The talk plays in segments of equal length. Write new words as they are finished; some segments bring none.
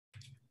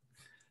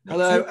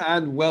Hello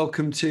and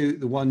welcome to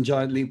the One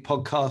Giant Leap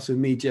podcast with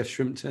me, Jeff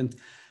Shrimpton.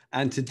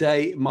 And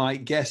today my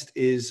guest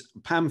is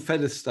Pam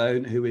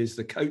Featherstone, who is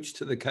the coach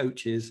to the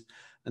coaches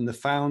and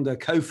the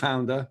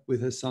co-founder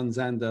with her son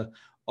Xander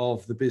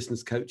of the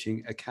Business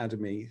Coaching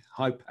Academy.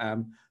 Hi,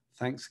 Pam.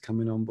 Thanks for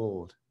coming on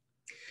board.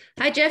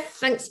 Hi, Jeff.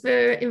 Thanks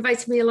for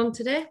inviting me along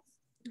today.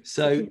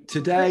 So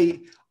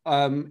today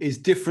is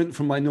different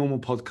from my normal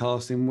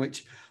podcast, in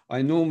which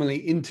I normally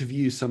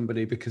interview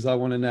somebody because I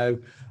want to know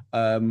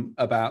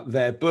about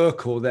their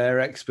book or their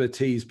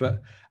expertise.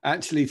 But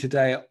actually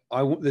today,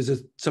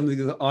 there's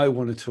something that I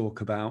want to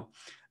talk about.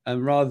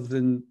 And rather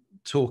than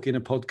talk in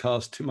a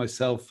podcast to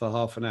myself for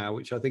half an hour,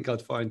 which I think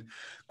I'd find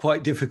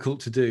quite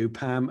difficult to do,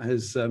 Pam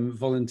has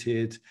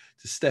volunteered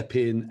to step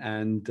in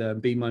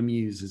and be my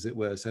muse, as it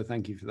were. So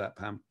thank you for that,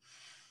 Pam.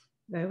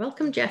 Very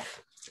welcome,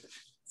 Jeff.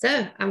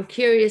 So I'm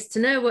curious to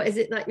know, what is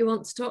it that you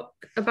want to talk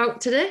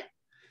about today?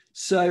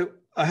 So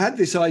I had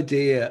this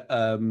idea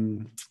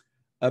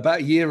about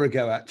a year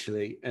ago,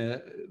 actually,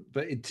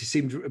 but it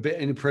seemed a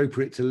bit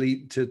inappropriate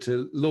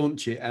to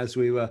launch it as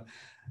we were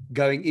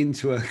going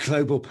into a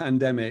global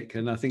pandemic.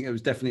 And I think it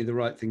was definitely the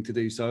right thing to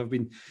do. So I've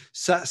been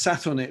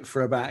sat on it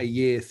for about a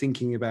year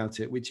thinking about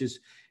it, which is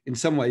in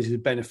some ways a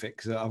benefit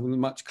because I'm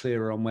much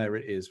clearer on where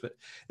it is. But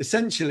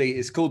essentially,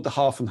 it's called the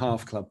Half and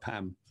Half Club,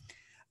 Pam.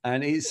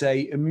 And it's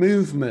a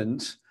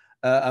movement,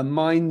 a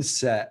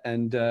mindset,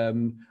 and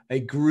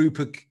a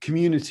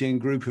community and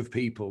group of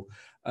people,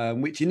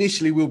 which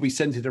initially will be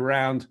centered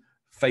around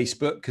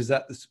Facebook, because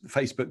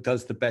Facebook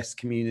does the best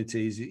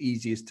communities,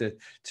 easiest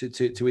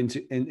to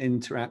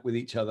interact with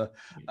each other.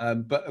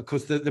 But of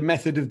course, the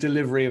method of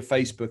delivery of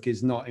Facebook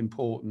is not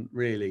important,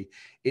 really.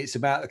 It's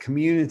about a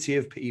community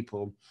of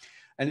people,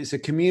 and it's a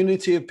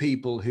community of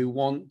people who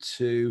want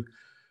to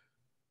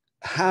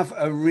have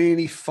a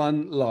really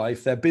fun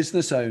life. They're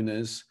business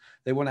owners.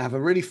 They want to have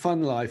a really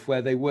fun life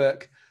where they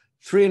work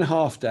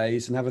 3.5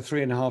 days and have a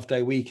 3.5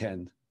 day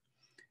weekend.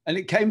 And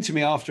it came to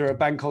me after a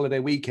bank holiday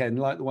weekend,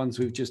 like the ones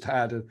we've just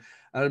had. And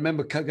I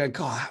remember going,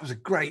 God, that was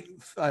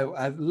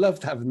I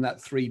loved having that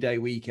 3-day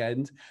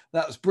weekend.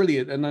 That was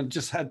brilliant. And I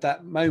just had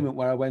that moment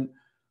where I went,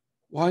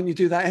 why don't you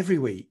do that every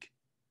week?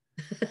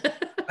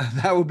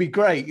 That would be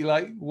great.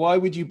 Like, why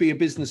would you be a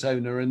business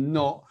owner and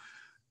not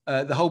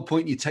the whole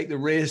point? You take the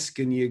risk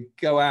and you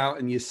go out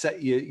and you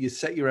set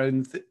your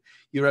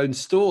own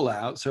stall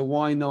out. So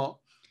why not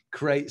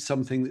create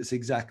something that's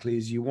exactly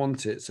as you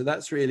want it? So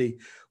that's really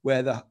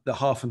where the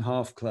Half and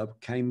Half Club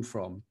came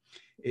from.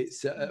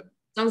 It's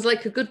sounds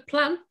like a good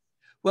plan.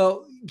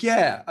 Well,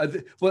 yeah.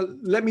 Well,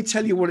 let me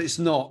tell you what it's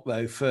not,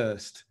 though,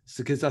 first,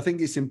 because I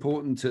think it's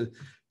important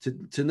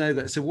to know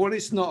that. So what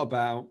it's not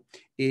about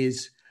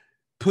is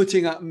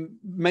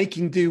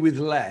making do with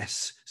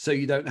less so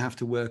you don't have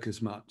to work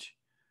as much.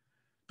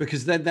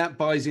 Because then that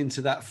buys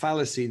into that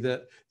fallacy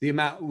that the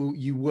amount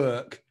you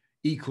work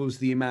equals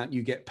the amount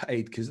you get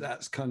paid, because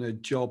that's kind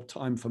of job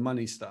time for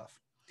money stuff.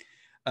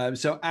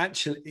 So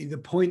actually, the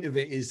point of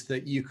it is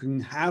that you can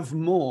have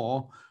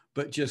more,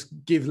 but just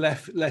give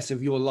less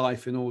of your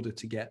life in order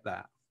to get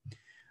that.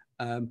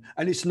 And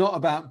it's not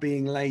about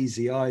being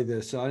lazy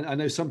either. So I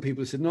know some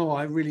people said, no,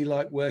 I really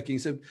like working.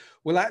 So,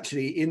 well,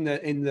 actually, in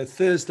the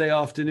Thursday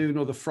afternoon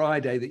or the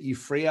Friday that you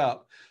free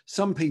up,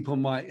 some people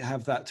might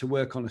have that to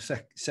work on a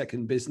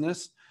second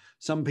business.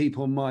 Some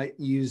people might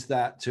use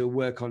that to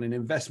work on an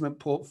investment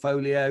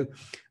portfolio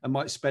and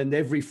might spend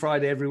every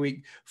Friday, every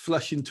week,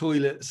 flushing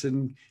toilets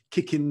and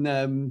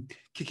kicking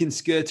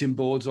skirting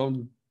boards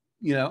on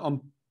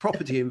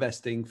property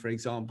investing, for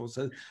example.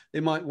 So they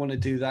might want to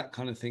do that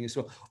kind of thing as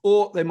well.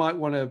 Or they might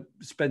want to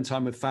spend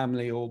time with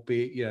family or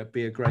be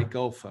a great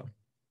golfer.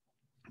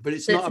 But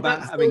it's not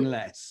about having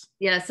less.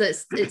 Yeah, so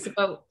it's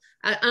about,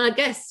 and I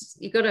guess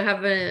you've got to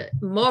have a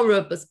more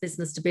robust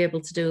business to be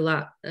able to do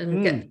that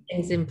and get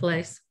things in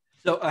place.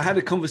 So I had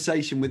a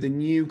conversation with a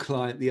new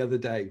client the other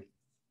day,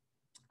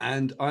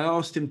 and I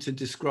asked him to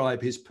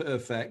describe his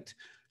perfect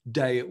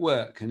day at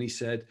work. And he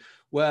said,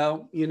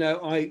 well,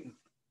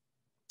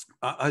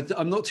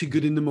 I'm not too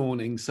good in the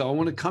morning, so I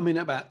want to come in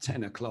about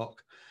 10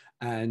 o'clock.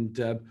 And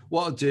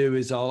what I'll do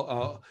is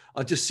I'll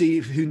just see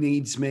who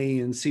needs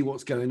me and see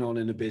what's going on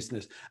in the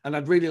business. And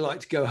I'd really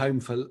like to go home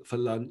for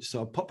lunch.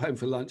 So I'll pop home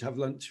for lunch, have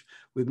lunch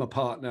with my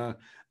partner.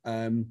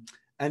 And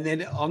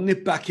then I'll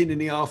nip back in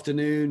the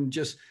afternoon,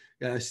 just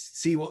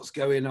see what's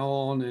going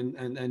on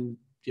and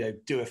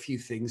do a few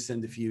things,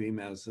 send a few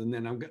emails. And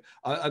then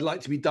I'd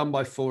like to be done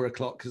by 4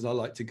 o'clock because I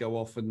like to go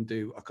off and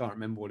do, I can't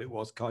remember what it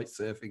was, kite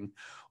surfing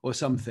or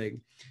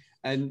something.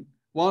 And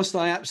whilst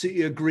I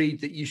absolutely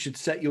agreed that you should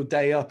set your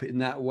day up in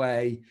that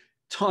way,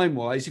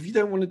 time-wise, if you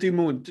don't want to do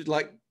more,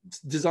 like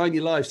design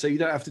your life so you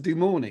don't have to do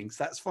mornings,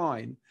 that's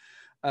fine.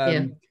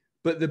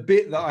 But the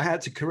bit that I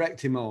had to correct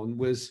him on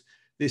was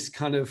this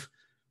kind of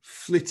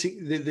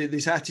flitting,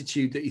 this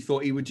attitude that he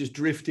thought he would just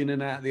drift in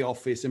and out of the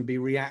office and be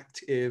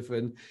reactive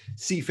and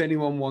see if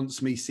anyone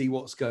wants me, see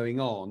what's going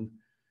on.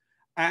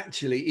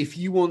 Actually, if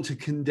you want to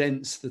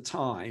condense the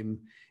time,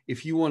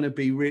 if you want to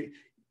be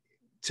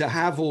to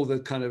have all the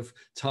kind of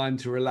time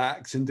to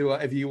relax and do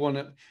whatever you want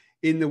to,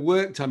 in the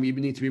work time, you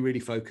need to be really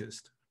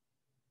focused.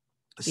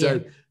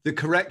 So the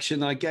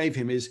correction I gave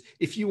him is,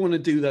 if you want to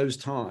do those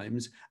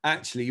times,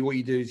 actually what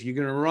you do is you're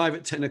going to arrive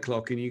at 10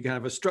 o'clock and you can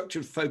have a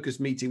structured focus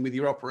meeting with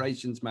your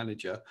operations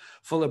manager,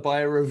 followed by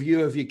a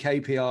review of your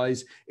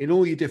KPIs in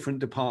all your different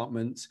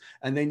departments.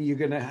 And then you're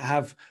going to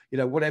have,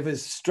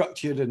 whatever's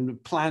structured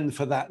and planned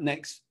for that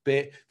next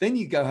bit. Then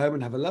you go home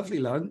and have a lovely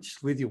lunch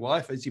with your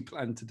wife as you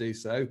plan to do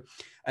so.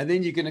 And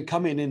then you're going to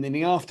come in, and in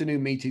the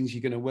afternoon meetings,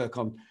 you're going to work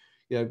on,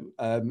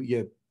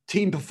 your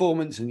team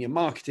performance and your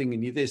marketing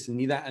and your this and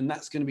your that, and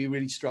that's going to be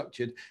really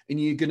structured, and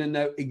you're going to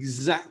know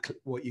exactly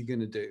what you're going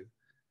to do.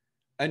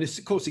 And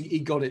of course, he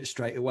got it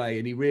straight away,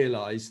 and he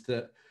realized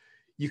that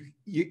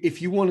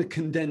if you want to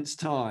condense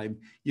time,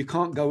 you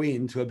can't go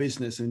into a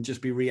business and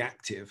just be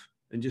reactive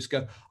and just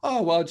go,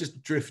 oh, well, I'll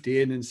just drift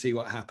in and see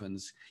what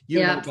happens.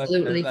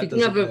 Absolutely.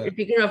 If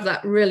you can have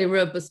that really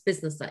robust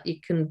business that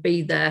you can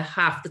be there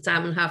half the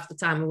time and half the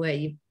time away,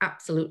 you've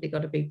absolutely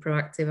got to be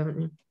proactive,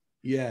 haven't you?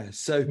 Yeah.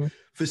 So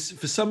for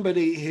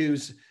somebody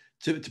who's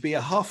to be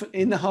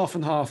in the half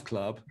and half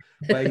club,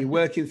 where you're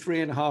working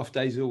 3.5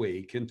 days a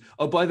week, and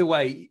oh, by the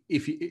way,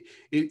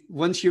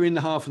 once you're in the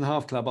half and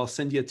half club, I'll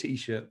send you a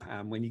T-shirt,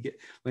 Pam, when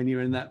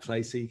you're in that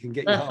place, so you can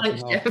get your half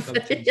and half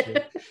club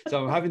T-shirt.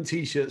 So I'm having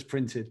T-shirts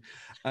printed,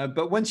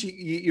 but once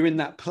you're in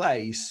that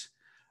place,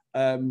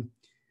 the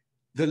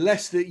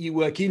less that you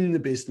work in the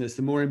business,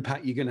 the more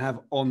impact you're going to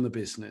have on the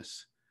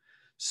business.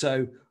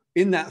 So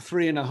in that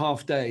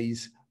 3.5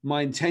 days,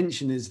 my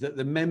intention is that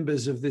the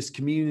members of this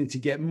community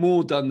get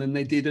more done than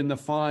they did in the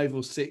 5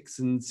 or 6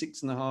 and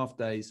 6.5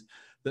 days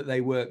that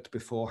they worked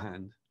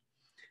beforehand,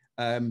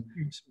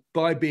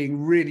 by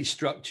being really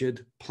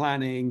structured,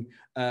 planning,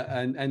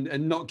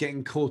 and not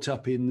getting caught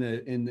up in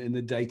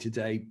the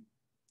day-to-day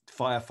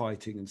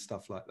firefighting and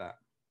stuff like that.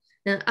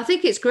 Yeah, I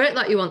think it's great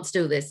that you want to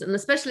do this, and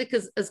especially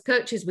because as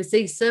coaches, we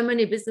see so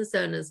many business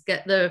owners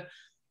get their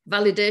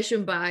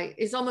validation by,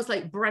 it's almost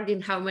like bragging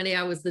how many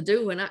hours they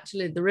do, when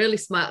actually the really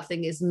smart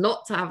thing is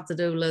not to have to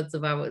do loads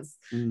of hours.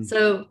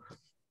 So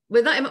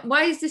with that,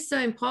 why is this so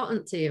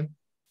important to you?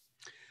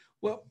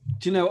 Well,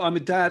 I'm a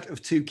dad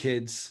of 2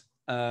 kids,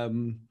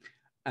 and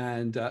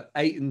 8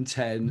 and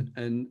 10,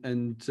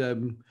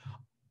 and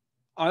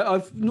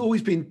I've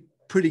always been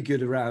pretty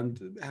good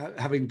around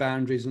having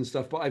boundaries and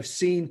stuff, but I've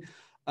seen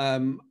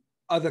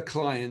other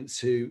clients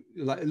who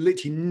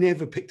literally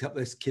never picked up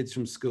their kids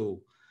from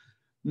school,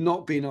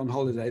 not being on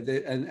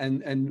holiday,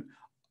 and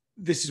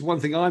this is one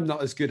thing I'm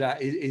not as good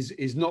at,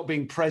 is not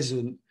being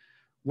present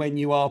when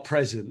you are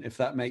present, if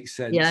that makes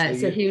sense. Yeah,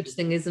 it's a huge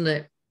thing, isn't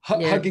it?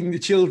 Hugging the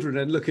children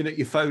and looking at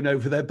your phone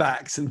over their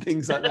backs and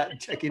things like that,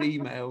 checking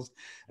emails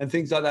and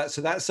things like that.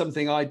 So that's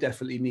something I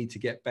definitely need to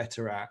get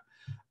better at.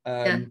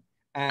 And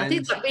I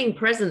think that being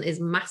present is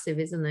massive,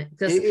 isn't it?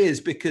 Because it is,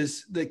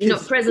 because the kids you're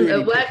not present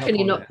really at work and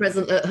you're not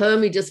present at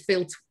home. You just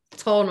feel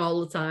torn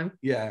all the time.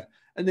 Yeah,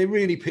 and they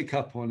really pick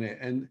up on it.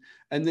 And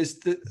there's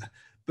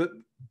but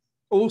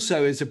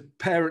also as a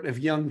parent of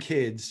young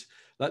kids,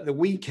 like the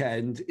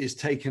weekend is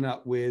taken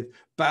up with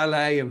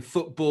ballet and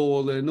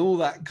football and all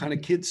that kind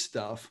of kids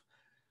stuff,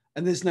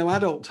 and there's no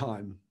adult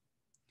time.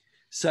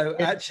 So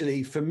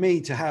actually, for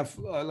me to have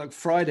like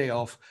Friday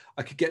off,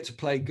 I could get to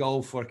play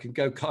golf, or I could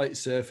go kite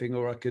surfing,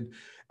 or I could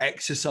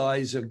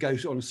exercise, or go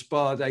on a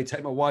spa day,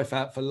 take my wife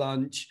out for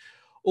lunch,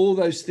 all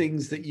those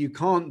things that you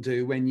can't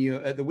do when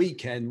you're at the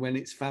weekend, when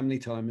it's family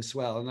time as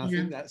well. And I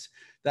think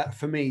that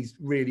for me is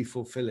really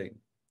fulfilling.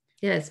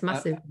 Yeah, it's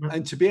massive.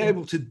 And to be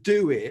able to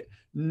do it,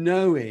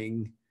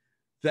 knowing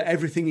that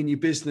everything in your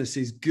business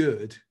is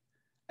good,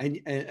 and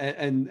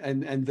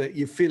that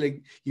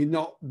you're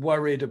not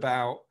worried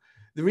about.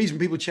 The reason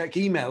people check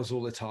emails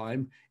all the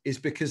time is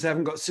because they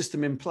haven't got a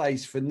system in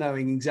place for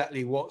knowing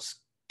exactly what's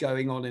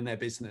going on in their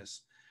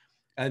business.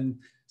 And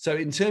so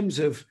in terms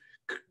of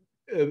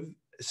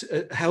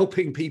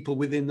helping people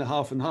within the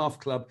Half and Half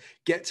Club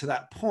get to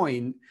that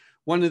point,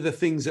 one of the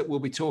things that we'll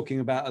be talking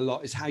about a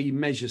lot is how you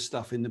measure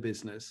stuff in the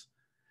business.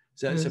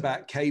 So it's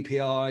about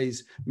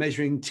KPIs,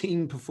 measuring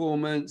team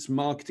performance,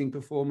 marketing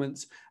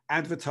performance,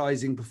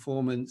 advertising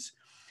performance.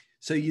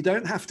 So you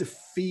don't have to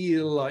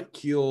feel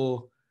like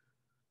you're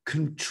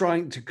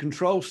trying to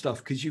control stuff,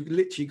 because you've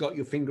literally got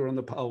your finger on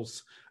the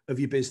pulse of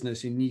your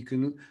business, and you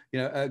can,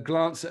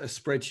 glance at a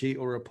spreadsheet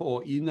or a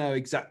report,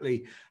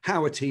 exactly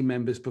how a team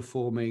member's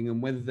performing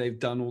and whether they've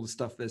done all the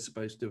stuff they're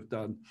supposed to have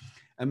done,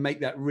 and make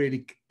that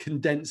really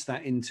condense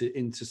that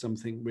into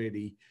something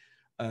really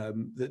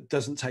that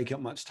doesn't take up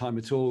much time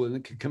at all, and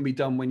it can be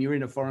done when you're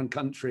in a foreign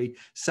country,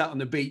 sat on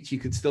the beach. You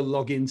could still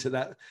log into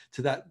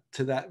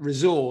that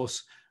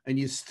resource, and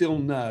you still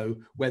know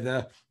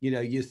whether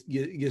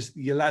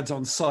your lads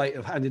on site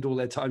have handed all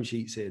their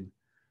timesheets in,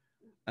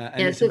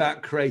 and it's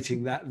about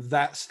creating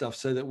that stuff,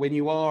 so that when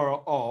you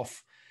are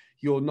off,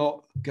 you're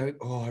not going,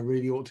 oh, I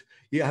really ought to.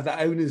 You have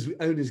that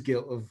owner's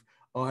guilt of,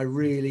 oh, I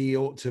really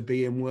ought to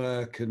be in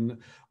work, and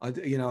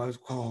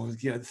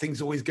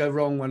things always go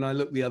wrong when I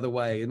look the other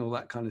way, and all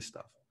that kind of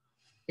stuff.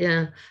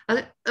 Yeah,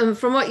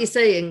 from what you're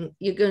saying,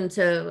 you're going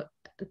to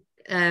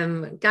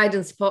guide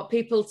and support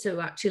people to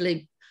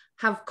actually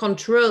have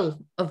control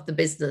of the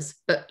business,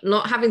 but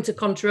not having to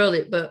control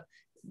it, but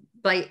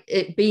by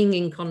it being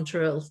in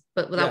control,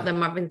 but without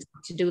them having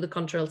to do the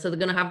control. So they're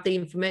going to have the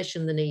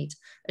information they need,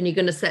 and you're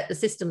going to set the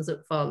systems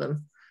up for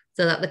them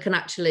so that they can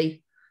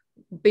actually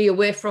be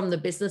away from the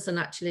business and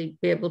actually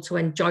be able to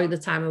enjoy the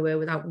time away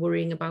without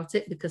worrying about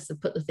it, because they've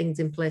put the things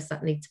in place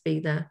that need to be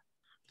there.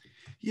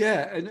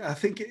 Yeah, and I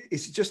think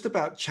it's just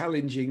about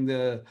challenging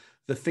the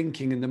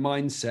thinking and the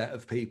mindset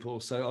of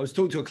people. So I was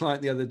talking to a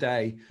client the other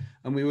day,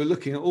 and we were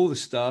looking at all the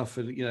stuff,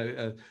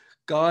 and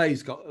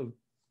guy's got a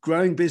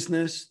growing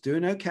business,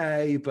 doing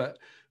okay, but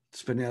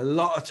spending a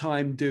lot of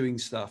time doing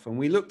stuff. And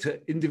we looked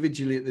at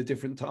individually at the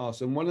different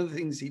tasks, and one of the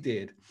things he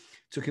did,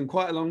 took him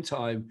quite a long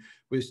time,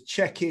 was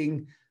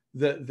checking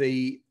that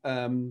the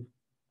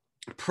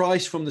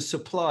price from the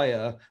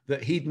supplier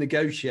that he'd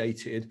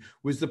negotiated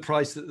was the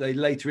price that they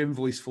later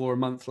invoiced for a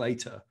month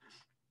later.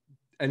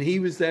 And he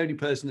was the only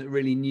person that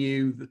really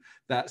knew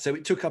that. So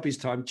it took up his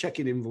time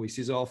checking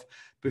invoices off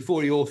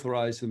before he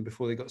authorized them,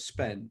 before they got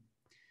spent.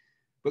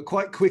 But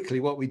quite quickly,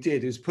 what we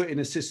did is put in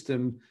a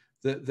system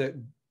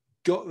that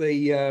got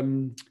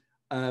the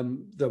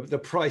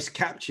price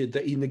captured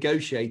that he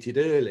negotiated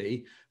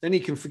early. Then he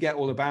can forget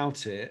all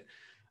about it.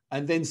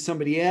 And then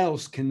somebody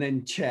else can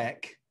then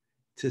check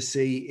to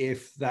see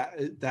if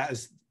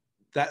that's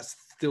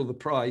still the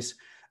price,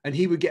 and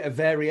he would get a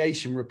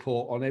variation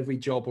report on every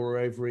job or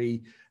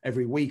every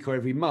week or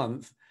every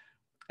month,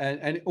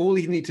 and all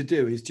you need to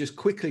do is just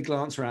quickly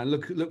glance around,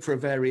 look for a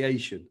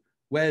variation.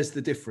 Where's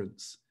the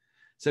difference?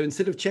 So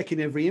instead of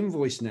checking every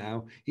invoice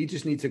now, you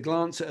just need to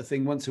glance at a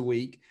thing once a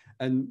week.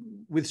 And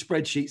with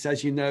spreadsheets,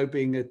 as you know,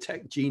 being a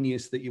tech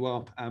genius that you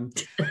are, Pam,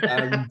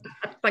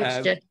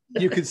 Thanks, Jen.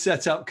 you can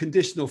set up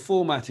conditional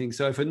formatting.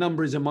 So if a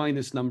number is a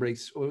minus number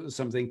or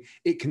something,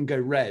 it can go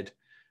red.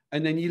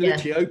 And then you're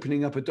literally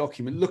opening up a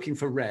document, looking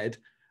for red.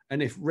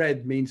 And if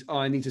red means,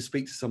 I need to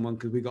speak to someone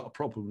because we've got a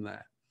problem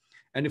there.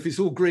 And if it's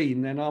all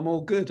green, then I'm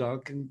all good. I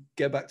can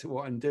get back to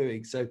what I'm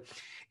doing. So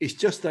it's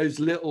just those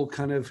little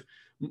kind of,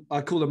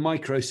 I call them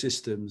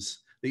microsystems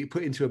that you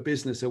put into a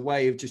business, a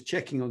way of just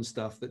checking on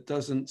stuff that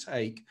doesn't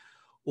take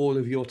all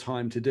of your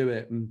time to do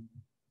it. And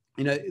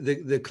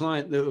the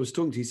client that I was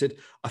talking to, he said,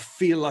 I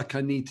feel like I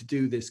need to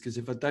do this, because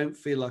if I don't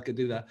feel like I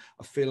do that,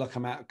 I feel like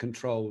I'm out of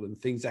control and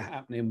things are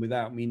happening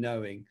without me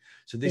knowing.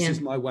 So this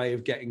is my way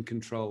of getting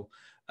control.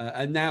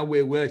 And now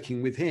we're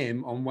working with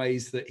him on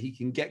ways that he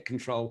can get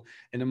control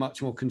in a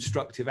much more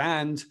constructive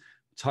and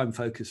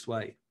time-focused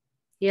way.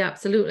 Yeah,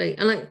 absolutely.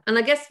 And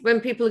I guess when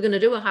people are going to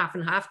do a half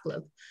and half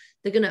club,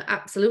 they're going to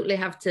absolutely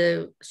have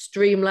to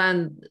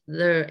streamline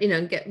their,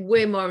 get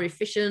way more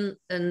efficient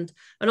and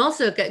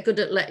also get good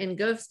at letting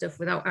go of stuff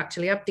without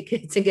actually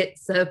abdicating it.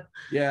 So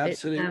yeah,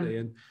 absolutely.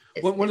 And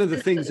one of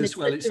the things as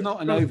well, it's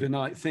not an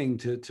overnight thing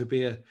to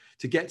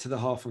get to the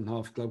half and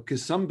half club,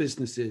 because some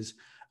businesses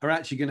are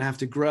actually going to have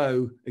to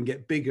grow and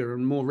get bigger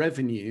and more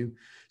revenue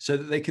so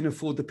that they can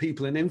afford the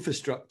people and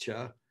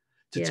infrastructure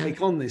to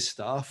take on this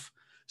stuff,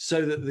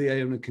 so that the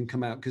owner can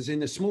come out. Because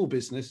in a small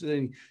business, there's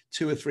only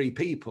 2 or 3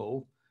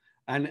 people,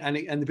 and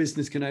the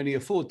business can only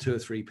afford 2 or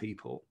 3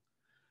 people,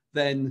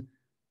 then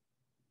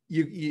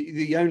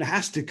the owner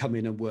has to come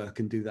in and work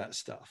and do that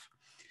stuff.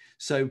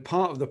 So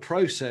part of the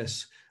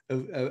process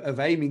of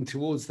aiming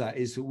towards that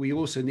is that we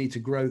also need to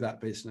grow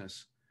that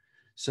business,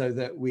 so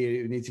that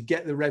we need to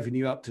get the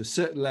revenue up to a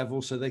certain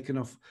level so they can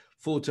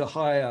afford to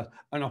hire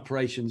an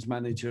operations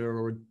manager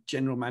or a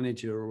general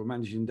manager or a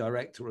managing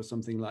director or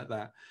something like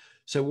that.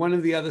 So one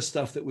of the other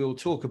stuff that we'll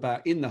talk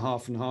about in the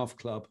Half and Half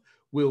Club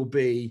will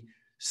be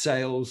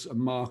sales and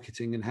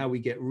marketing, and how we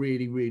get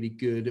really, really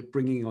good at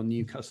bringing on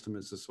new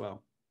customers as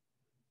well.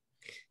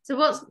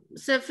 So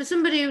for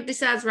somebody who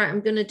decides, right,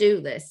 I'm going to do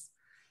this,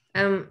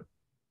 I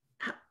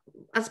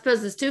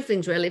suppose there's 2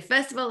 things really.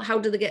 First of all, how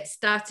do they get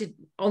started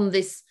on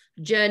this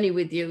journey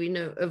with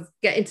you, of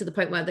getting to the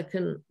point where they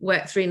can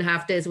work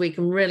 3.5 days a week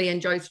and really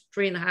enjoy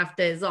 3.5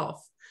 days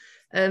off?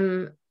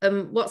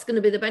 What's going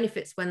to be the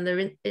benefits when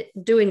they're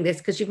doing this?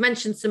 Because you've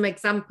mentioned some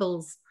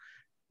examples,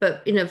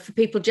 but for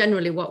people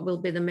generally, what will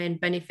be the main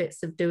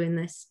benefits of doing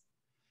this?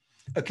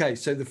 Okay,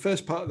 so the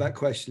first part of that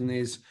question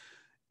is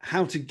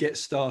how to get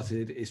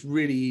started. It's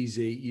really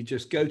easy. You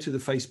just go to the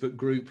Facebook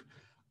group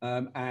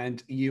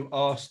and you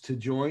ask to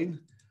join.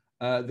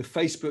 The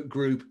Facebook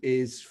group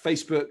is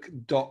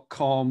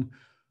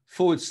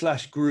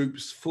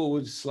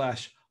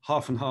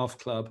facebook.com/groups/half and half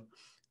club.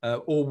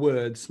 All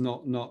words,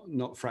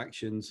 not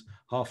fractions,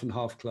 half and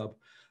half club.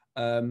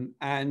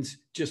 And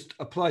just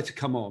apply to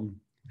come on.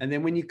 And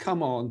then when you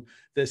come on,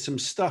 there's some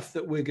stuff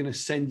that we're going to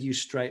send you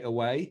straight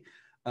away.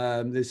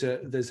 There's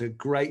a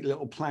great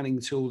little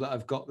planning tool that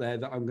I've got there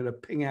that I'm going to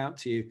ping out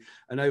to you.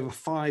 And over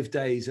 5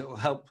 days, it will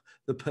help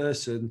the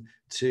person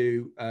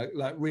to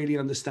really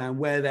understand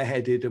where they're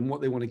headed and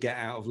what they want to get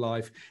out of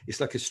life.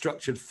 It's like a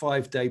structured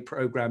 5-day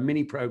program,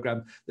 mini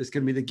program, that's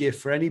going to be the gift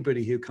for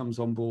anybody who comes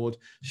on board.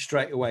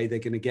 Straight away, they're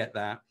going to get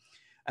that.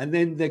 And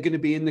then they're going to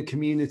be in the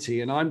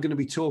community, and I'm going to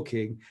be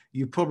talking.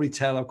 You probably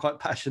tell I'm quite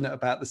passionate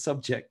about the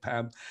subject,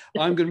 Pam.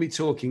 I'm going to be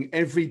talking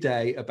every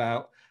day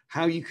about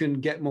how you can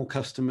get more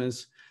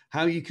customers,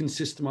 how you can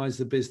systemize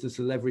the business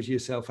and leverage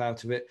yourself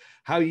out of it,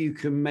 how you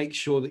can make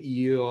sure that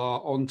you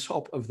are on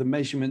top of the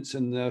measurements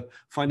and the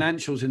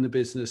financials in the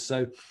business,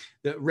 so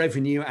that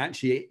revenue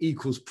actually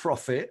equals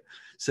profit,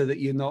 so that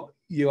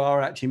you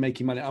are actually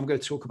making money. I'm going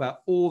to talk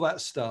about all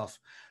that stuff.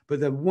 But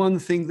the one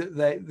thing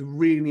that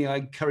really I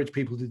encourage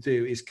people to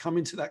do is come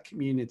into that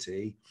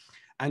community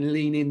and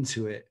lean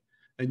into it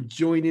and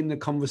join in the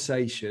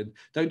conversation.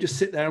 Don't just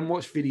sit there and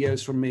watch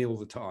videos from me all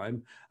the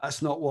time.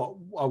 That's not what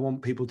I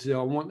want people to do.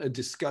 I want a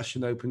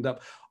discussion opened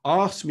up.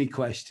 Ask me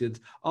questions.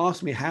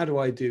 Ask me, how do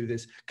I do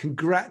this?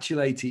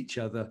 Congratulate each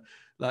other.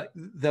 Like,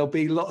 there'll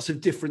be lots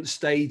of different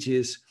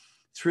stages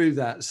through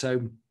that.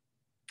 So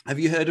have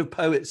you heard of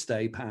Poets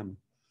Day, Pam?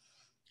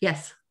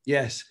 Yes.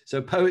 Yes.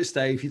 So Poets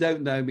Day, if you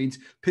don't know, means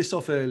piss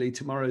off early.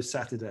 Tomorrow's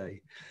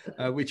Saturday,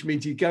 which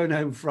means you're going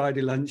home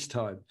Friday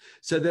lunchtime.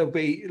 So there'll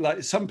be,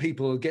 like, some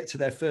people will get to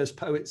their first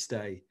Poets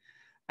Day,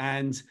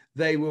 and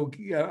they will,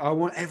 I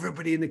want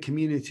everybody in the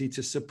community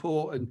to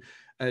support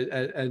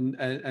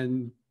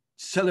and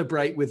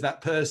celebrate with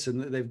that person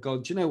that they've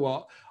gone, do you know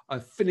what? I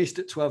finished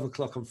at 12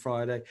 o'clock on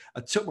Friday. I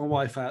took my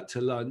wife out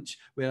to lunch.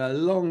 We had a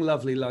long,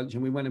 lovely lunch,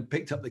 and we went and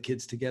picked up the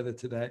kids together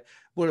today.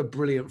 What a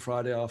brilliant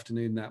Friday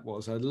afternoon that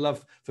was. I'd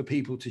love for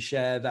people to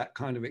share that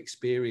kind of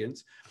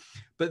experience.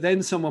 But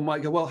then someone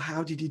might go, well,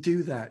 how did you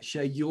do that?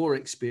 Share your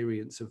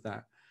experience of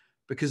that.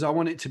 Because I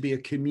want it to be a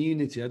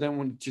community. I don't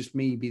want just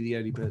me be the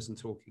only person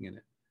talking in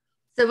it.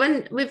 So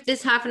when with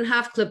this half and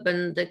half club,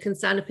 and they can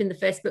sign up in the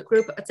Facebook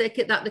group, I take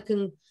it that they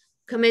can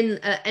come in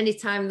at any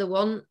time they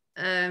want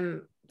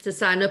to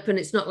sign up, and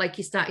it's not like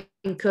you start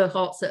in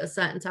cohorts at a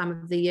certain time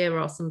of the year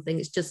or something.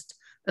 It's just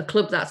a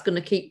club that's going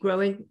to keep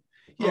growing.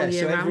 Yeah,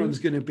 so everyone's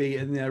going to be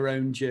in their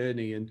own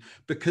journey, and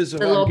because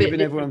I'm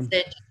giving everyone,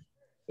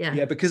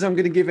 because I'm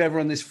going to give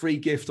everyone this free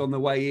gift on the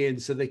way in,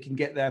 so they can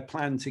get their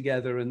plan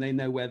together and they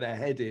know where they're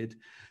headed,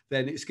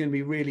 then it's going to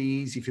be really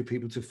easy for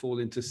people to fall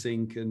into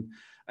sync. And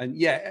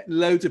yeah,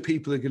 loads of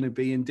people are going to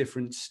be in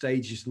different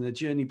stages in their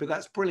journey, but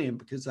that's brilliant,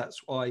 because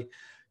that's why,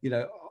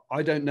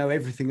 I don't know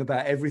everything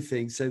about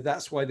everything. So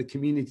that's why the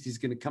community is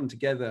going to come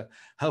together,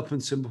 help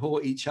and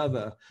support each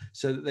other,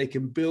 so that they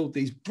can build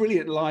these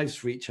brilliant lives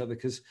for each other.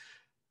 Because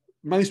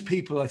most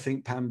people, I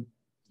think, Pam,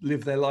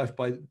 live their life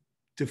by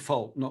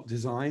default, not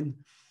design.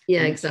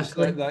 Yeah, and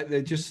exactly. Like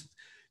they just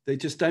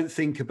don't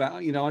think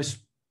about, I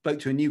spoke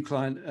to a new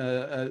client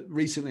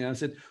recently, and I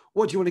said,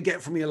 what do you want to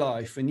get from your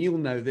life? And you'll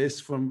know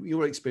this from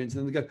your experience.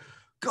 And they go,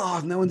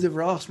 God, no one's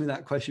ever asked me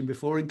that question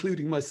before,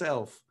 including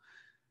myself.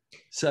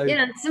 So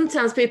yeah,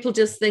 sometimes people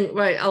just think,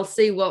 right, I'll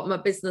see what my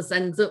business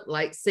ends up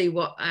like, see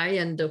what I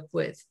end up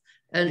with.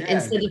 And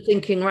instead of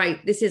thinking,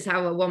 right, this is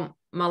how I want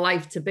my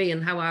life to be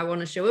and how I want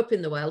to show up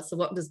in the world. So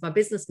what does my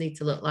business need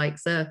to look like?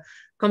 So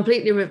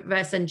completely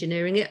reverse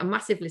engineering it. I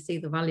massively see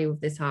the value of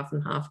this half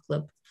and half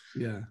club.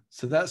 Yeah,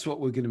 so that's what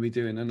we're going to be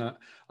doing. And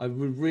I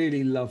would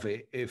really love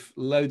it if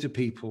loads of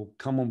people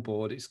come on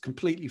board. It's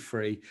completely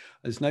free.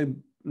 There's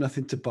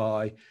nothing to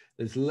buy.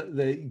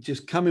 They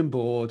just come on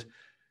board.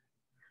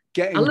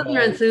 I love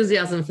your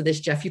enthusiasm for this,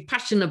 Jeff. You're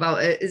passionate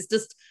about it. It's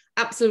just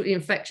absolutely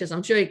infectious.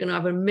 I'm sure you're going to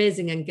have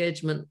amazing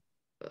engagement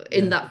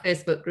in that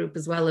Facebook group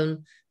as well,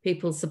 and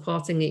people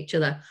supporting each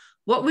other.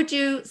 What would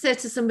you say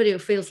to somebody who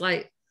feels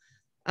like,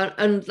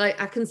 and like,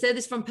 I can say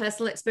this from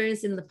personal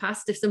experience in the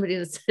past, if somebody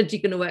has said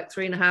you're going to work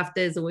 3.5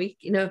 days a week,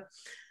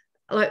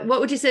 like, what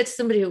would you say to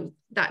somebody who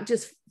that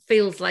just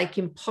feels like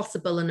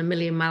impossible and a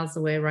million miles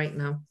away right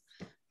now?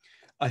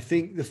 I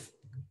think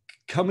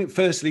come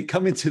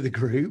into the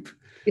group.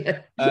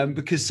 Yeah.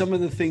 Because some of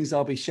the things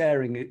I'll be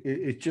sharing,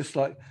 it's just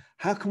like,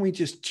 how can we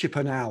just chip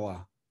an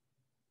hour?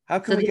 How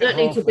can we get don't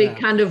need to be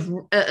kind of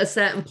at a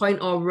certain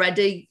point or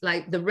ready,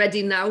 like the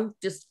ready now,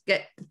 just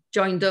get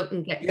joined up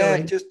and get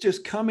going.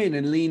 Just come in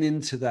and lean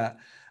into that.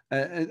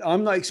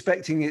 I'm not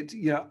expecting it,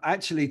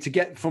 actually to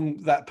get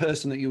from that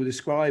person that you were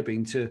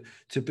describing to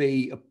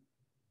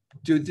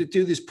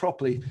do this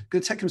properly. It's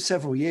going to take them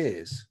several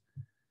years.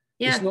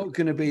 Yeah. It's not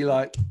going to be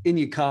like in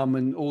you come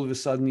and all of a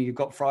sudden you've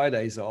got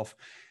Fridays off.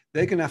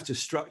 They're going to have to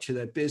structure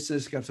their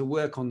business, going to have to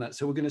work on that.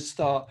 So we're going to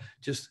start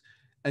just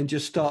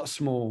start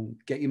small,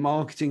 get your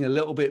marketing a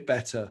little bit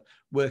better,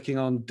 working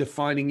on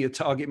defining your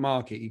target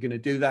market. You're going to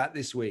do that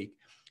this week.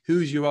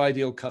 Who's your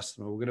ideal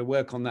customer? We're going to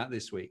work on that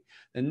this week.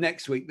 Then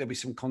next week, there'll be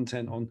some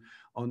content on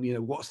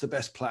what's the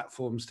best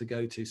platforms to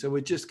go to. So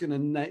we're just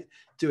going to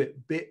do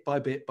it bit by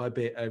bit by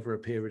bit over a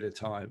period of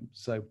time.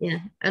 So, yeah.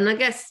 And I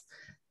guess,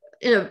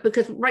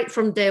 because right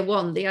from day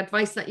one, the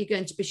advice that you're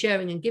going to be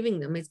sharing and giving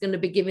them is going to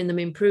be giving them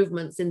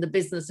improvements in the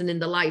business and in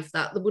the life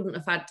that they wouldn't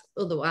have had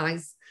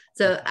otherwise.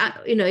 So,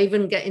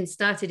 even getting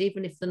started,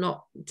 even if they're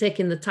not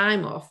taking the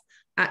time off,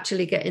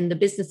 actually getting the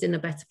business in a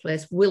better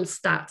place will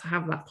start to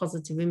have that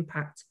positive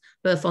impact,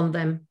 both on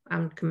them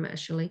and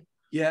commercially.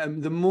 Yeah,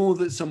 and the more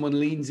that someone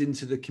leans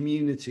into the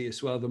community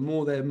as well, the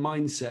more their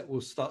mindset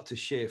will start to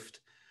shift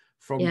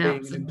from being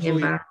an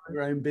employee of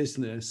your own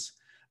business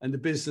and the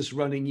business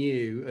running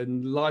you,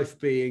 and life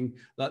being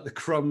like the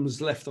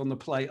crumbs left on the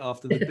plate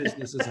after the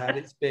business has had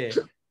its bit,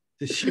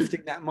 to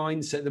shifting that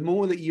mindset. The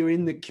more that you're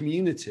in the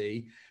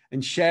community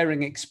and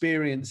sharing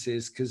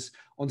experiences, because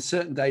on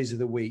certain days of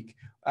the week,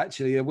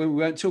 actually, we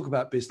won't talk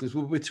about business.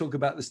 We'll talk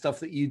about the stuff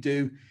that you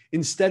do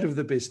instead of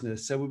the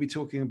business. So we'll be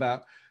talking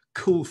about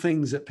cool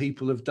things that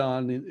people have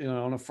done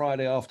on a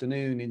Friday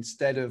afternoon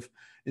instead of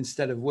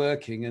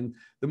working. And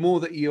the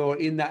more that you're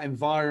in that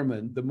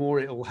environment, the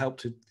more it will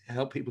help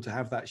people to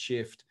have that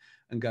shift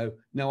and go,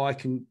 no, I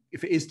can,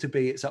 if it is to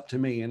be, it's up to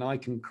me, and I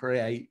can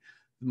create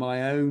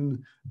my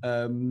own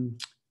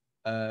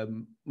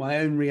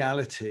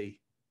reality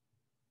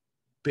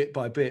bit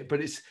by bit.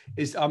 But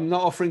it's I'm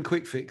not offering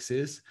quick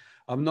fixes.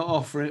 I'm not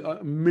offering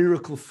a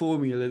miracle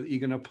formula that you're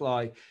going to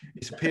apply.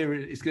 It's a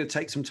period. It's going to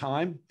take some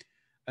time.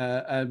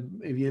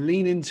 If you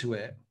lean into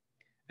it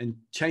and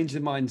change the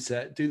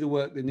mindset, do the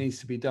work that needs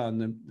to be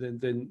done,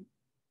 then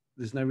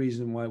there's no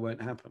reason why it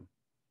won't happen.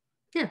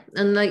 Yeah,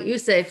 and like you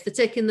say, if they're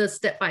taking those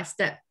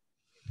step-by-step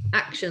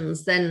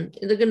actions, then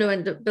they're going to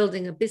end up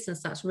building a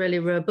business that's really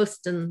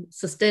robust and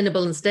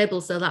sustainable and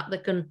stable, so that they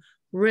can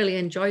really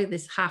enjoy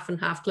this half and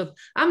half club.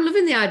 I'm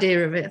loving the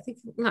idea of it. I think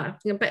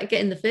I better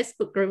get in the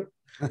Facebook group.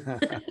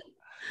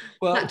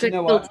 Well, do you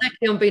know what?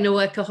 On being a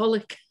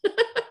workaholic.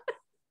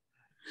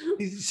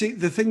 See,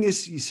 the thing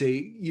is,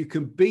 you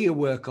can be a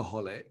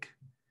workaholic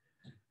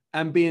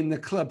and be in the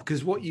club,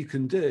 because what you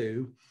can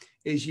do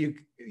is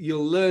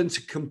you'll learn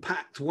to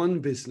compact one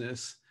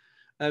business.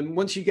 And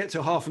once you get to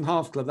a half and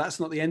half club, that's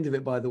not the end of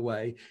it, by the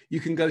way. You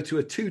can go to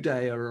a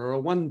 2-dayer or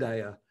a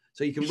 1-dayer.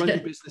 So you can run your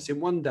business in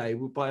one day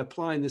by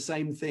applying the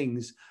same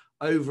things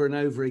over and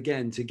over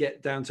again to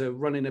get down to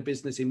running a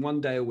business in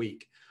 1 day a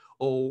week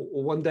or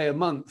 1 day a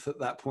month at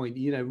that point,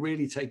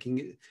 really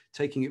taking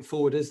it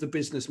forward as the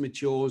business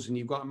matures and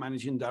you've got a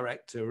managing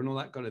director and all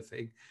that kind of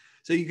thing.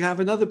 So you can have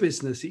another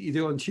business that you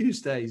do on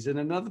Tuesdays and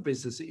another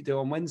business that you do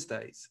on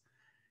Wednesdays.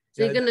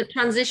 So you're going to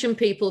transition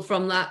people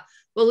from that.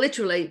 Well,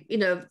 literally,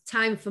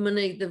 time for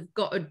money. They've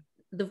got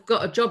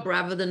a job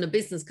rather than a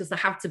business, because they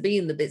have to be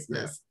in the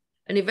business. Yeah.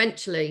 And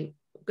eventually,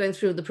 going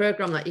through the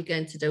program that you're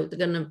going to do, they're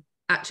going to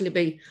actually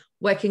be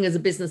working as a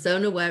business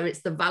owner, where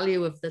it's the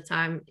value of the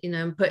time,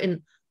 and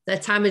putting their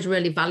time is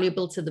really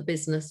valuable to the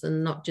business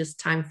and not just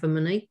time for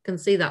money. Can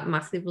see that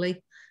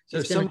massively. So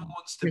if someone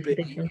wants to be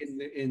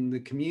in the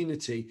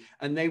community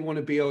and they want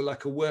to be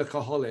like a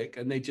workaholic,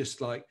 and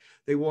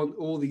they want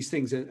all these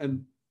things,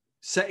 and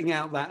setting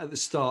out that at the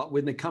start,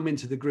 when they come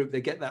into the group, they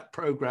get that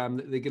program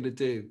that they're going to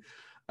do,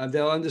 and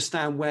they'll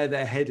understand where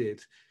they're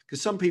headed.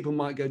 Because some people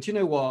might go, do you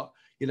know what?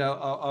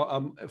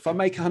 If I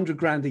make 100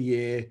 grand a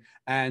year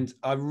and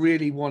I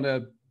really want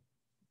to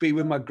be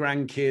with my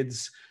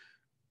grandkids,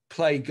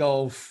 play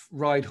golf,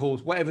 ride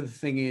horse, whatever the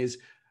thing is,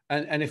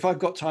 and if I've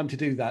got time to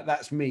do that,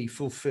 that's me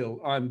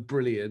fulfilled. I'm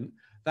brilliant.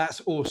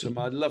 That's awesome.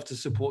 I'd love to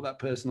support that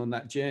person on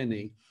that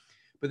journey.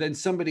 But then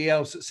somebody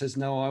else that says,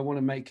 no, I want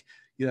to make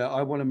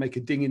a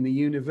ding in the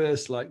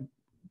universe like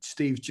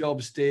Steve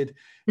Jobs did.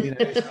 I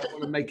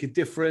want to make a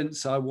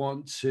difference. I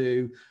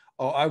don't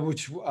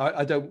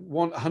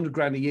want 100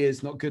 grand a year.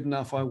 It's not good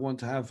enough. I want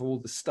to have all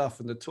the stuff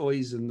and the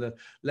toys and the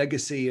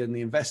legacy and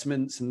the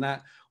investments and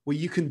that. Well,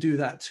 you can do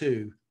that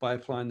too by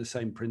applying the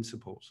same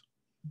principles.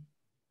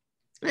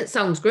 It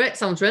sounds great.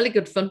 Sounds really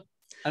good fun.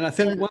 And I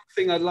think one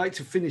thing I'd like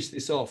to finish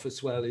this off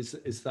as well is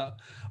that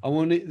I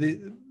want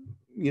it,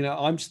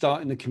 I'm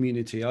starting the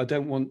community. I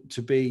don't want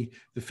to be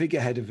the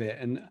figurehead of it.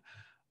 And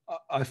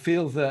I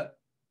feel that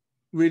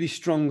really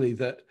strongly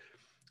that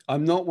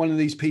I'm not one of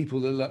these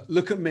people that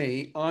look at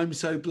me. I'm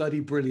so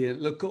bloody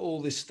brilliant. Look at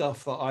all this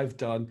stuff that I've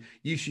done.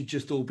 You should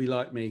just all be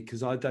like me,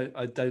 because I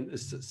don't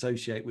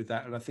associate with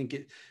that. And I think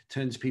it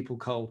turns people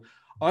cold.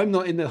 I'm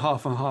not in the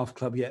half and half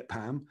club yet,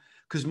 Pam,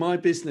 because my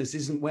business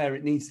isn't where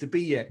it needs to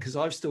be yet, because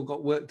I've still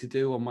got work to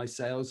do on my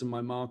sales and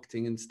my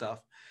marketing and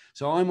stuff.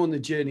 So I'm on the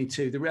journey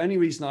too. The only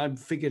reason I'm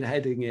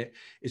figureheading it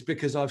is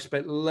because I've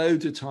spent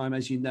loads of time,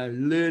 as you know,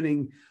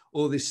 learning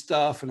all this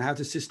stuff and how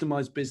to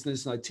systemize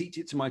business. And I teach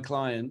it to my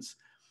clients.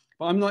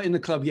 But I'm not in the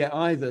club yet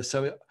either.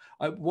 So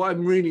what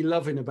I'm really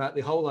loving about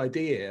the whole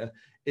idea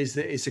is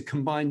that it's a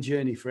combined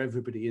journey for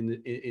everybody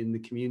in the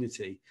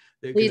community.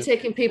 You're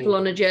taking people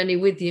on a journey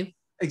with you.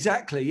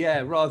 Exactly,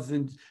 yeah. Rather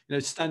than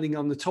standing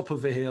on the top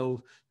of a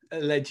hill,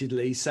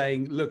 allegedly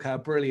saying, "Look how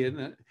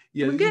brilliant!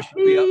 You should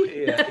be up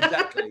here."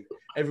 Exactly.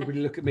 Everybody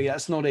look at me.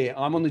 That's not it.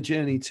 I'm on the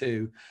journey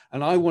too,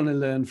 and I want to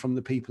learn from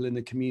the people in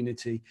the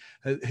community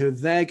who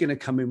they're going to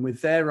come in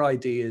with their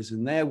ideas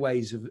and their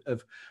ways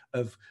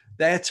of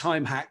their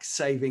time hack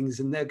savings,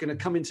 and they're going to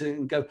come into it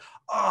and go,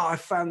 "Oh, I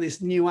found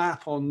this new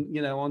app on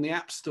the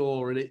App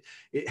Store, and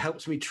it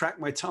helps me track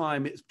my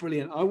time. It's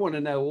brilliant." I want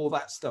to know all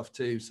that stuff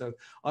too. So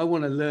I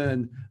want to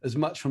learn as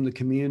much from the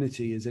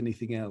community as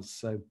anything else.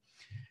 So.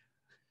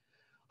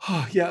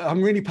 Oh, yeah,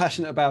 I'm really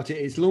passionate about it.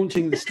 It's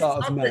launching the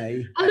start of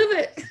May. I love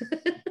it.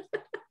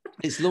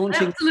 It's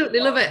launching. I absolutely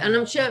love it. And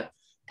I'm sure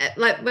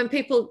like when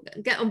people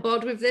get on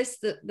board with this,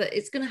 that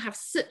it's going to have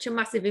such a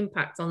massive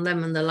impact on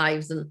them and their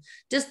lives. And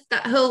just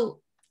that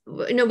whole,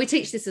 we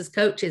teach this as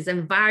coaches,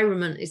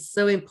 environment is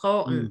so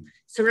important.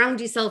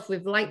 Surround yourself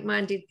with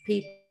like-minded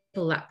people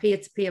that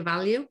peer-to-peer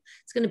value.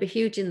 It's going to be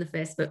huge in the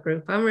Facebook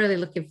group. I'm really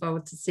looking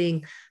forward to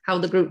seeing how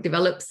the group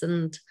develops.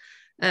 And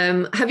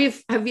have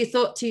you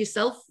thought to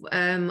yourself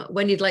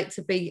when you'd like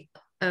to be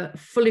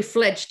fully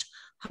fledged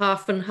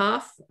half and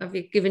half? Have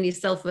you given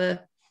yourself a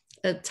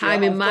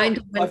time in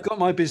mind? I've got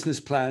my business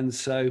plans,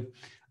 so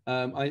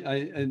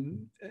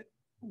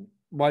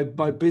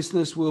my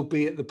business will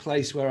be at the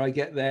place where I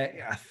get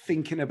there, I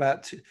think, in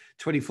about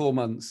 24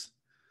 months.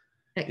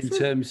 Excellent. In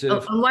terms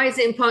of, and why is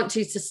it important to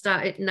you to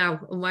start it now,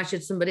 and why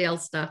should somebody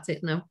else start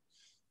it now?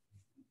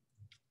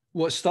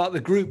 What, start the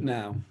group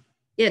now?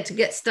 Yeah, to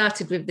get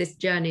started with this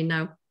journey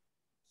now.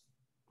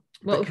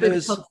 What would be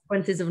the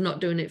consequences of not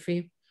doing it for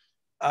you?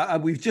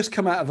 We've just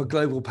come out of a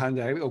global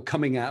pandemic, or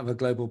coming out of a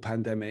global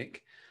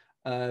pandemic.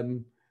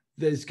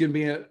 There's going to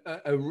be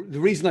the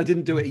reason I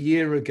didn't do it a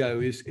year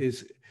ago is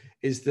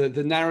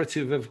the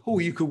narrative of, oh,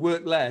 you could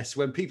work less,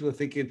 when people are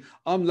thinking,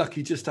 I'm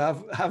lucky just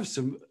to have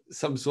some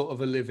sort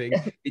of a living.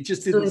 It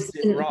just didn't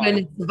sit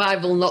right.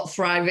 Survival, not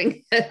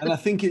thriving. And I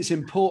think it's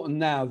important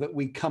now that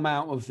we come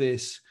out of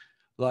this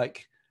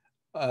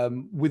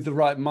with the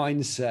right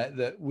mindset,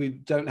 that we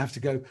don't have to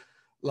go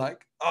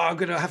like, oh, I'm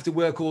going to have to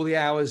work all the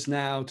hours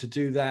now to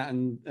do that,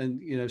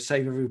 and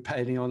save every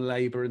penny on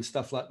labor and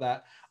stuff like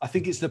that. I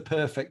think it's the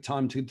perfect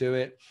time to do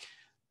it.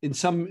 In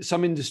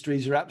some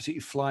industries are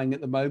absolutely flying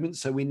at the moment,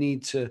 so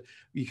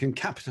you can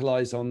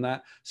capitalize on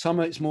that. Some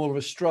it's more of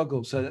a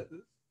struggle, so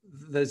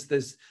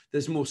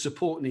there's more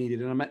support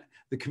needed, and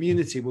the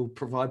community will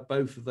provide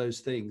both of those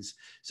things.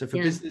 So for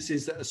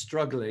businesses that are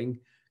struggling,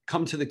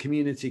 come to the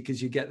community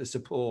because you get the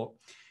support.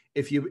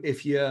 If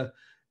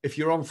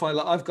you're on fire,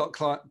 like I've got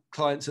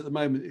clients at the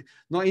moment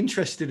not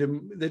interested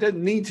in, they don't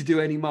need to do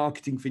any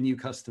marketing for new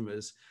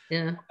customers.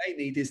 Yeah, what they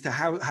need is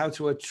how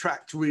to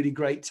attract really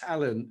great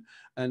talent,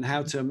 and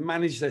how to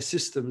manage their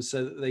systems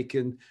so that they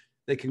can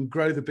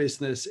grow the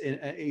business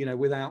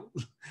without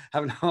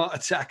having a heart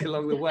attack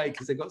along the way,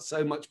 because they've got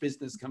so much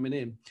business coming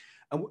in,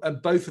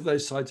 and both of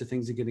those sides of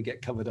things are going to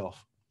get covered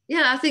off.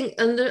 Yeah, I think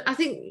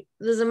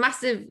there's a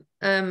massive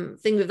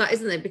thing with that,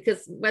 isn't there?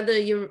 Because whether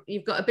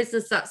you've got a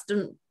business that's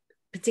done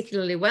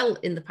particularly well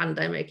in the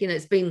pandemic,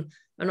 it's been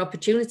an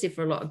opportunity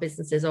for a lot of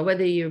businesses, or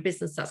whether you're a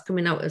business that's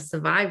coming out of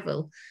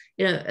survival,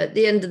 at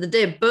the end of the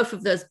day, both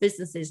of those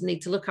businesses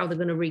need to look how they're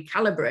going to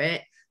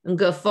recalibrate and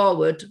go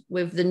forward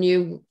with the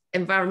new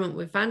environment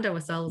we find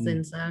ourselves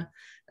in. So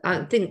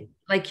I think,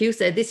 like you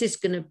said, this is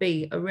going to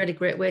be a really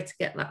great way to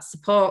get that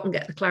support and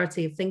get the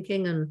clarity of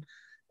thinking. And,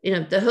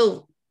 the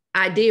whole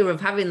idea of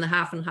having the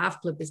half and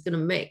half club is going to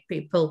make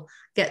people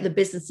get the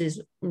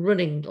businesses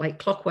running like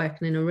clockwork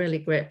and in a really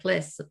great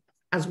place,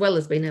 as well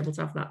as being able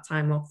to have that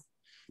time off.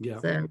 Yeah,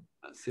 so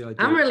that's the idea.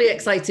 I'm really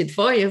excited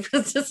for you.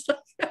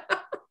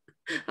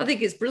 I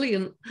think it's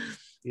brilliant.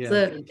 Yeah,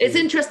 so it's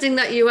interesting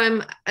that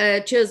you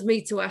chose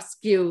me to ask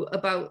you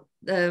about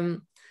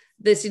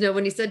this.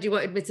 When you said you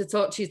wanted me to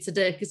talk to you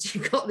today because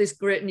you got this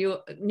great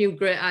new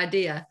great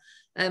idea.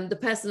 The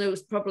person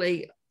who's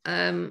probably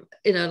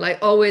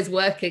always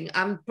working,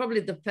 I'm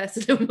probably the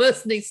person who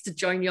most needs to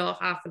join your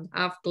half and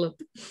half club.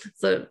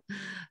 So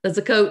as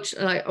a coach,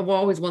 I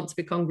always want to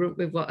be congruent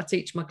with what I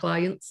teach my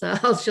clients. So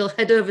I shall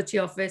head over to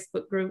your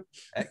Facebook group.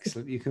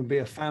 Excellent. You can be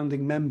a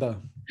founding member.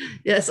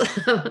 Yes.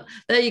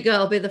 There you go.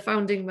 I'll be the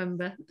founding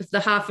member of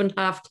the half and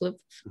half club.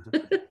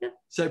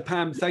 So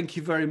Pam, thank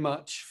you very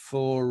much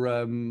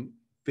for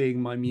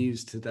being my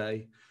muse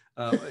today.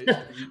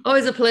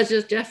 Always a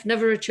pleasure, Jeff.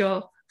 Never a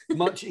chore.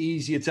 Much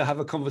easier to have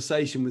a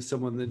conversation with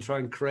someone than try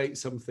and create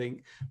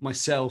something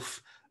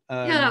myself.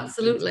 Yeah,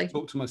 absolutely.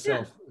 Talk to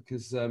myself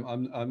because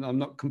I'm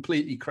not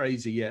completely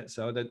crazy yet,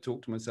 so I don't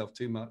talk to myself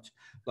too much.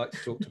 I like to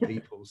talk to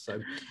people. So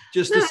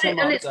just to sum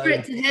up, and it's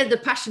great to hear the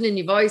passion in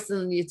your voice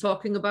and you're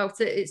talking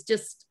about it. It's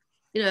just,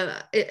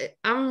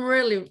 I'm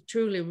really,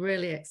 truly,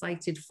 really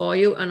excited for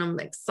you, and I'm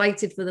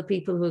excited for the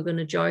people who are going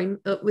to join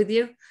up with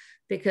you,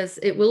 because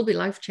it will be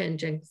life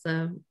changing.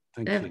 So.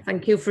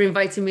 Thank you for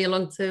inviting me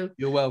along too.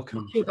 You're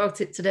welcome. Talk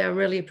about it today. I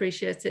really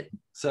appreciate it.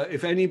 So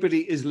if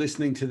anybody is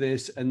listening to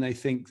this and they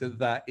think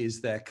that is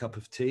their cup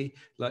of tea,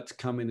 like to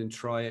come in and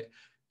try it,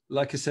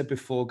 like I said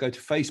before, go to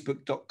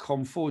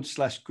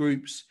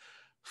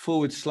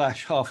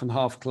facebook.com/groups/half and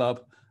half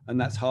club.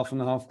 And that's half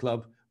and half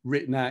club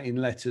written out in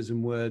letters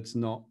and words,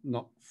 not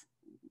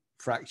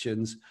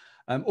fractions.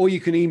 Or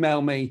you can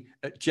email me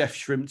at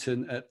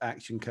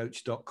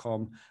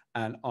jeffshrimpton@actioncoach.com,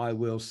 and I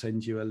will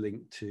send you a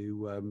link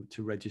to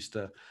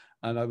register.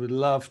 And I would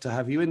love to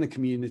have you in the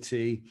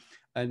community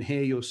and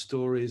hear your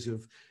stories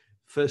of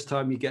first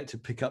time you get to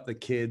pick up the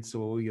kids,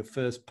 or your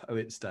first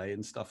Poets Day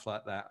and stuff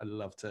like that. I'd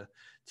love to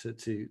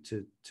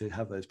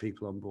have those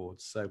people on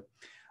board. So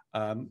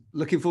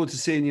looking forward to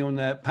seeing you on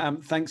there.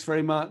 Pam, thanks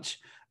very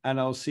much. And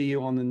I'll see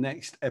you on the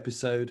next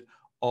episode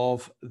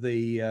of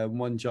the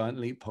One Giant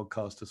Leap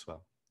podcast as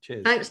well.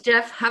 Cheers. Thanks,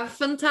 Jeff. Have a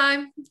fun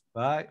time.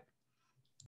 Bye.